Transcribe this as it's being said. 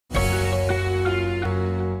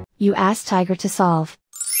You ask Tiger to solve.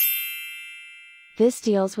 This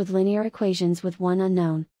deals with linear equations with one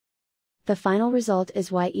unknown. The final result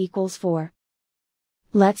is y equals 4.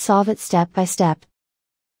 Let's solve it step by step.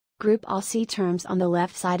 Group all c terms on the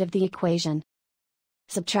left side of the equation.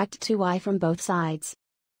 Subtract 2y from both sides.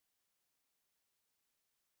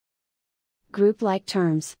 Group like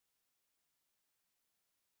terms.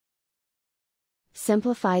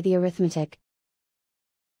 Simplify the arithmetic.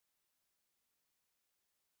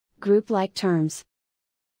 Group like terms.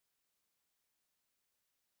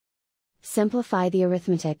 Simplify the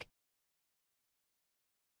arithmetic.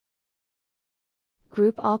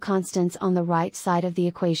 Group all constants on the right side of the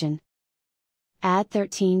equation. Add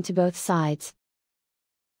 13 to both sides.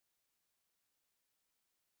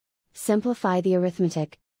 Simplify the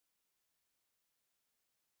arithmetic.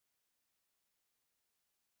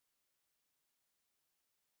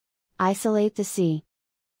 Isolate the c.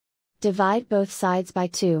 Divide both sides by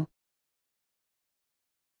 2.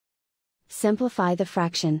 Simplify the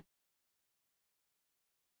fraction.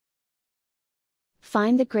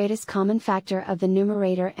 Find the greatest common factor of the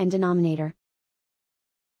numerator and denominator.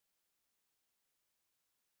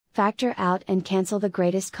 Factor out and cancel the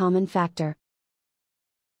greatest common factor.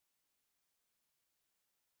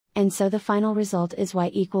 And so the final result is y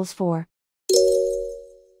equals 4.